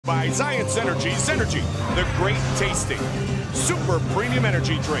By Science Energy, Synergy, the great tasting, super premium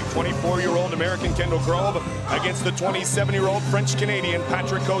energy drink. 24-year-old American Kendall Grove against the 27-year-old French-Canadian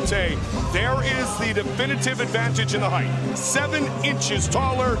Patrick Côté. There is the definitive advantage in the height. 7 inches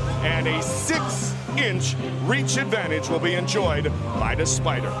taller and a 6-inch reach advantage will be enjoyed by the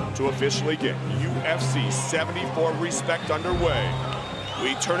Spider to officially get UFC 74 respect underway.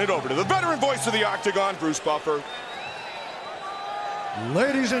 We turn it over to the veteran voice of the Octagon, Bruce Buffer.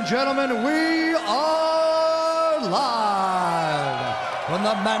 Ladies and gentlemen, we are live from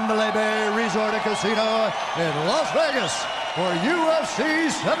the Mandalay Bay Resort and Casino in Las Vegas for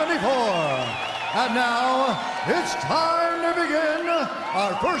UFC 74. And now, it's time to begin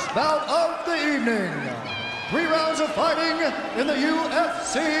our first bout of the evening. 3 rounds of fighting in the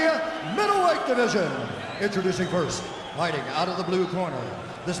UFC middleweight division. Introducing first, fighting out of the blue corner.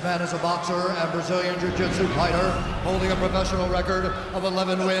 This man is a boxer and Brazilian Jiu-Jitsu fighter, holding a professional record of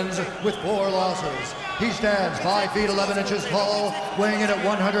 11 wins with 4 losses. He stands 5 feet 11 inches tall, weighing in at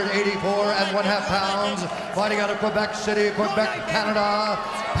 184.5 pounds, fighting out of Quebec City, Quebec, Canada,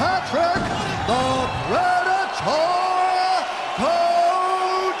 Patrick the Predator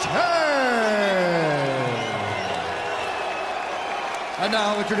Côté. And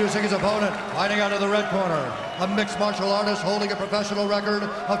now introducing his opponent, fighting out of the red corner, a mixed martial artist holding a professional record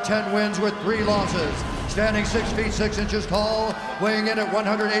of 10 wins with 3 losses, standing 6 feet 6 inches tall, weighing in at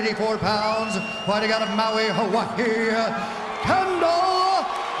 184 pounds, fighting out of Maui, Hawaii, Kendall,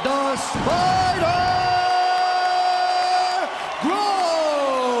 the Spider Grove.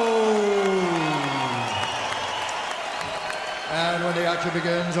 And when the action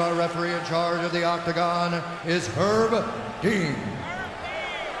begins, our referee in charge of the Octagon is Herb Dean.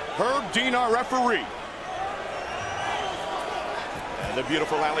 Herb Dean, our referee. And the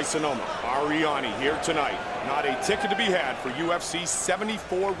beautiful Ali Sonoma, Ariani, here tonight. Not a ticket to be had for UFC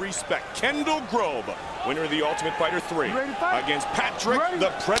 74 respect. Kendall Grove, winner of the Ultimate Fighter 3, against Patrick the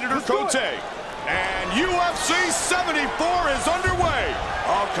Predator Côté. And UFC 74 is underway.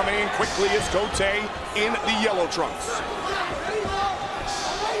 All coming in quickly is Côté in the yellow trunks.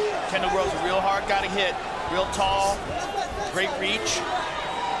 Kendall Grove's a real hard guy to hit, real tall, great reach.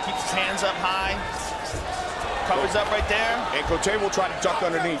 Keeps his hands up high, covers up right there. And Côté will try to duck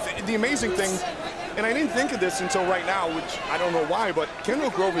underneath. The amazing thing, and I didn't think of this until right now, which I don't know why, but Kendall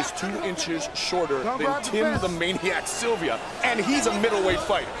Grove is 2 inches shorter than Tim the Maniac Sylvia, and he's a middleweight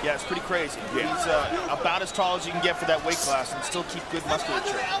fighter. Yeah, it's pretty crazy. Yeah. He's about as tall as you can get for that weight class and still keep good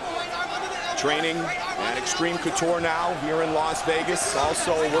musculature. Training at Extreme Couture now here in Las Vegas.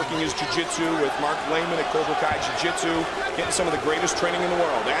 Also working his jiu-jitsu with Mark Lehman at Cobra Kai Jiu-Jitsu. Getting some of the greatest training in the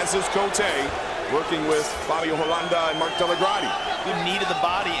world, as is Côté, working with Fabio Holanda and Mark Delagrati. Good knee to the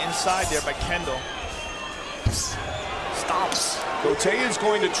body inside there by Kendall. Stomps. Côté is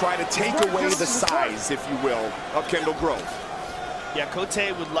going to try to take away the size, if you will, of Kendall Grove. Yeah,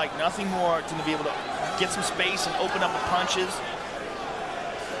 Côté would like nothing more than to be able to get some space and open up the punches.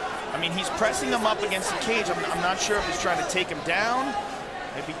 I mean, he's pressing him up against the cage. I'm not sure if he's trying to take him down.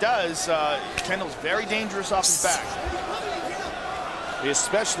 If he does, Kendall's very dangerous off his back.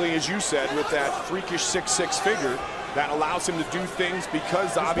 Especially, as you said, with that freakish 6'6" figure that allows him to do things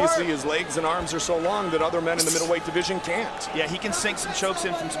because obviously his legs and arms are so long that other men in the middleweight division can't. Yeah, he can sink some chokes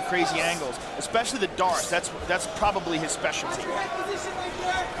in from some crazy angles, especially the darts. That's probably his specialty.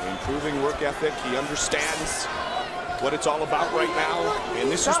 Improving work ethic. He understands what it's all about right now, and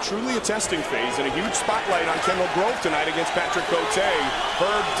this is truly a testing phase and a huge spotlight on Kendall Grove tonight against Patrick Côté.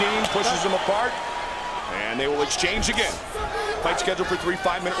 Herb Dean pushes him apart, and they will exchange again. Fight scheduled for 3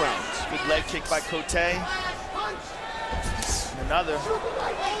 5-minute rounds. Good leg kick by Côté. And another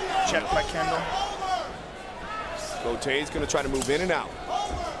check by Kendall. Côté is going to try to move in and out.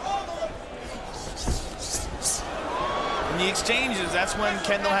 In the exchanges, that's when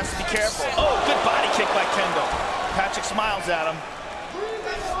Kendall has to be careful. Oh, good body kick by Kendall. Patrick smiles at him.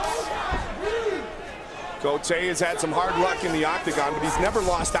 Côté has had some hard luck in the Octagon, but he's never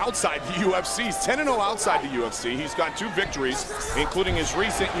lost outside the UFC. He's 10-0 outside the UFC. He's got 2 victories, including his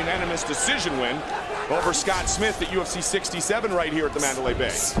recent unanimous decision win over Scott Smith at UFC 67 right here at the Mandalay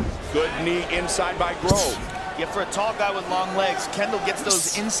Bay. Good knee inside by Grove. Yeah, for a tall guy with long legs, Kendall gets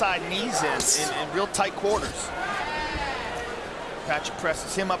those inside knees in real tight quarters. Patrick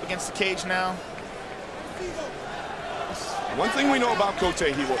presses him up against the cage now. One thing we know about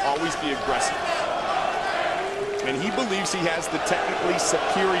Côté, he will always be aggressive. And he believes he has the technically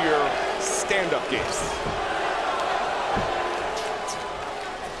superior stand-up game.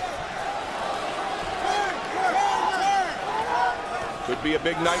 Could be a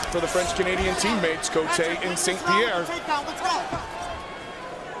big night for the French-Canadian teammates, Côté and St. Pierre.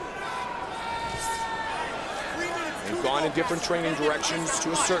 They've gone in different training directions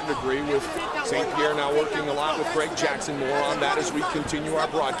to a certain degree, with St. Pierre now working a lot with Greg Jackson. More on that as we continue our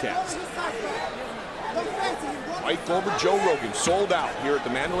broadcast. Mike Goldberg, Joe Rogan, sold out here at the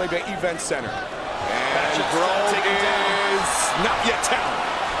Mandalay Bay Event Center. And Grove is not yet down.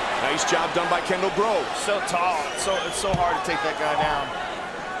 Nice job done by Kendall Grove. So tall, it's so hard to take that guy down.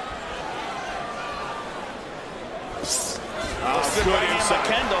 Good right hand by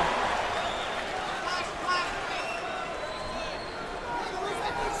Kendall.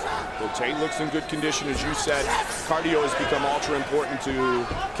 Côté looks in good condition, as you said. Cardio has become ultra important to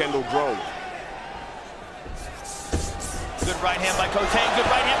Kendall Grove. Good right hand by Côté, good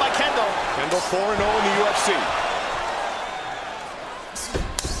right hand by Kendall. Kendall 4-0 in the UFC.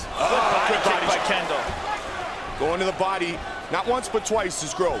 Good body kick by Kendall. Going to the body, not once but twice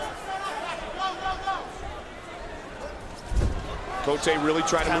is Grove. Côté really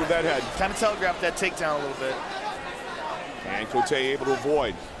trying to move that head. Kind of telegraphed that takedown a little bit. And Côté able to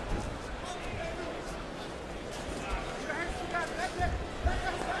avoid.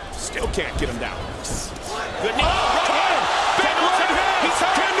 Still can't get him down. Good knee. Right hand. Big right hand. He's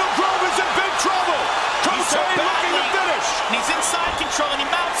hurt. Kendall Grove is in big trouble. Côté looking to finish. And he's inside control and he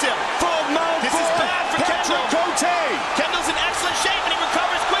mounts him. Full mount. This is bad for Kendall. Côté. Kendall's in excellent shape and he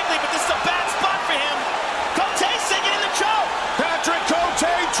recovers quickly, but this is a bad spot for him. Côté sinking in the choke. Patrick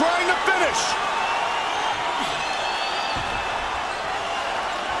Côté trying to finish.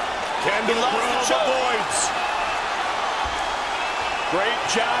 Kendall Grove avoids. Great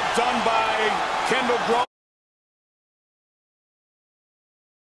job done by Kendall Grove.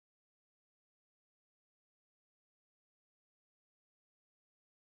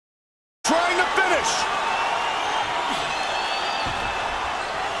 Trying to finish.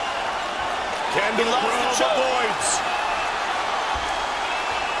 Kendall Grove avoids.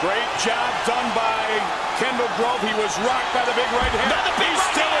 Great job done by Kendall Grove. He was rocked by the big right hand. He's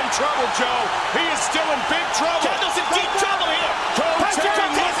still in trouble, Joe. He is still in big trouble. Kendall's in deep trouble here. Côté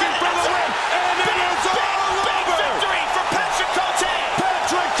looking for the win, and it is all over. Big victory for Patrick Côté.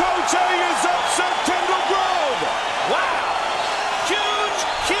 Patrick Côté is upset Kendall Grove. Wow.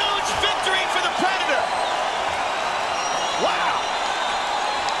 Huge victory for the Predator. Wow.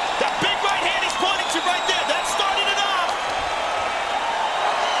 That big right hand he's pointing to right there, that started it off.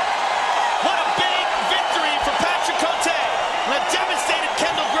 What a big victory for Patrick Côté. And a devastated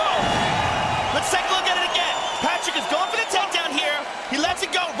Kendall Grove. Let's take a look at it again. Patrick is going for the takedown here. He lets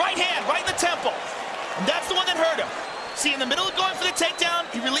it go. Right hand, right in the temple. And that's the one that hurt him. See, in the middle of going for the takedown,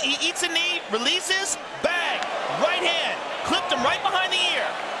 he eats a knee, releases, bang. Right hand. Clipped him right behind the ear.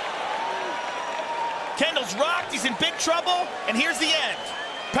 Kendall's rocked. He's in big trouble. And here's the end.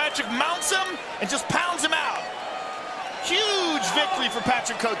 Patrick mounts him and just pounds him out. Huge victory for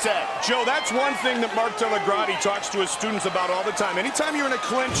Patrick Côté. Joe, that's one thing that Mark Telegrati talks to his students about all the time. Anytime you're in a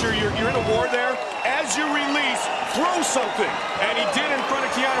clinch or you're in a war there, as you release, throw something. And he did in front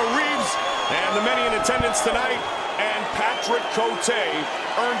of Keanu Reeves and the many in attendance tonight. And Patrick Côté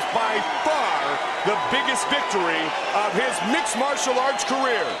earns by far the biggest victory of his mixed martial arts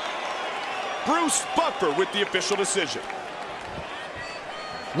career. Bruce Buffer with the official decision.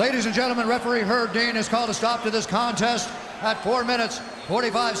 Ladies and gentlemen, referee Herb Dean has called a stop to this contest at 4 minutes,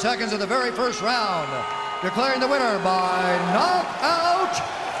 45 seconds of the very first round. Declaring the winner by knockout,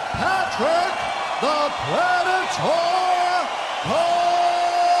 Patrick the Predator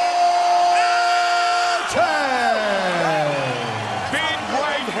Côté. Big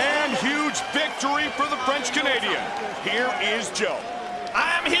right hand, huge victory for the French Canadian. Here is Joe.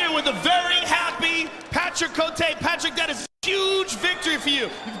 I am here with a very happy Patrick Côté. Patrick, that is a huge victory for you.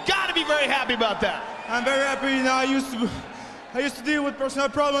 You've got to be very happy about that. I'm very happy. You know, I used to deal with personal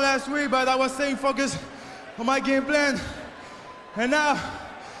problem last week, but I was staying focused on my game plan. And now,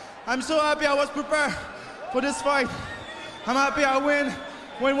 I'm so happy I was prepared for this fight. I'm happy I win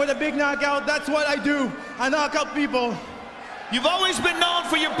with a big knockout. That's what I do. I knock out people. You've always been known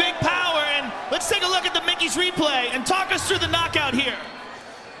for your big power, and let's take a look at the Mickey's replay and talk us through the knockout here.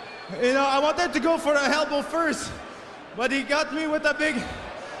 You know, I wanted to go for the elbow first, but he got me with a big...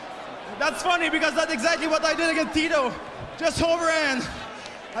 That's funny because that's exactly what I did against Tito. Just overhand.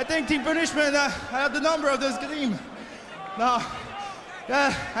 I think team punishment, I have the number of this team. Now,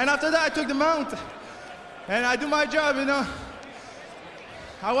 yeah, and after that I took the mount. And I do my job, you know.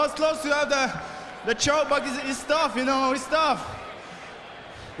 I was close to have the choke, but it's tough, you know, it's tough.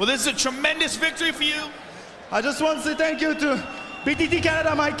 Well, this is a tremendous victory for you. I just want to say thank you to BTT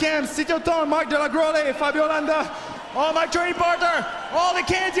Canada, my camp, Cito Ton, Marc de la Grole, Fabio Landa, all my training partner, all the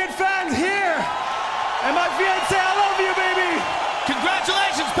Canadian fans here, and my fiancé, I love you, baby.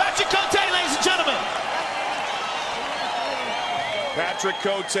 Congratulations, Patrick Côté, ladies and gentlemen. Patrick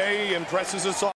Côté impresses us all.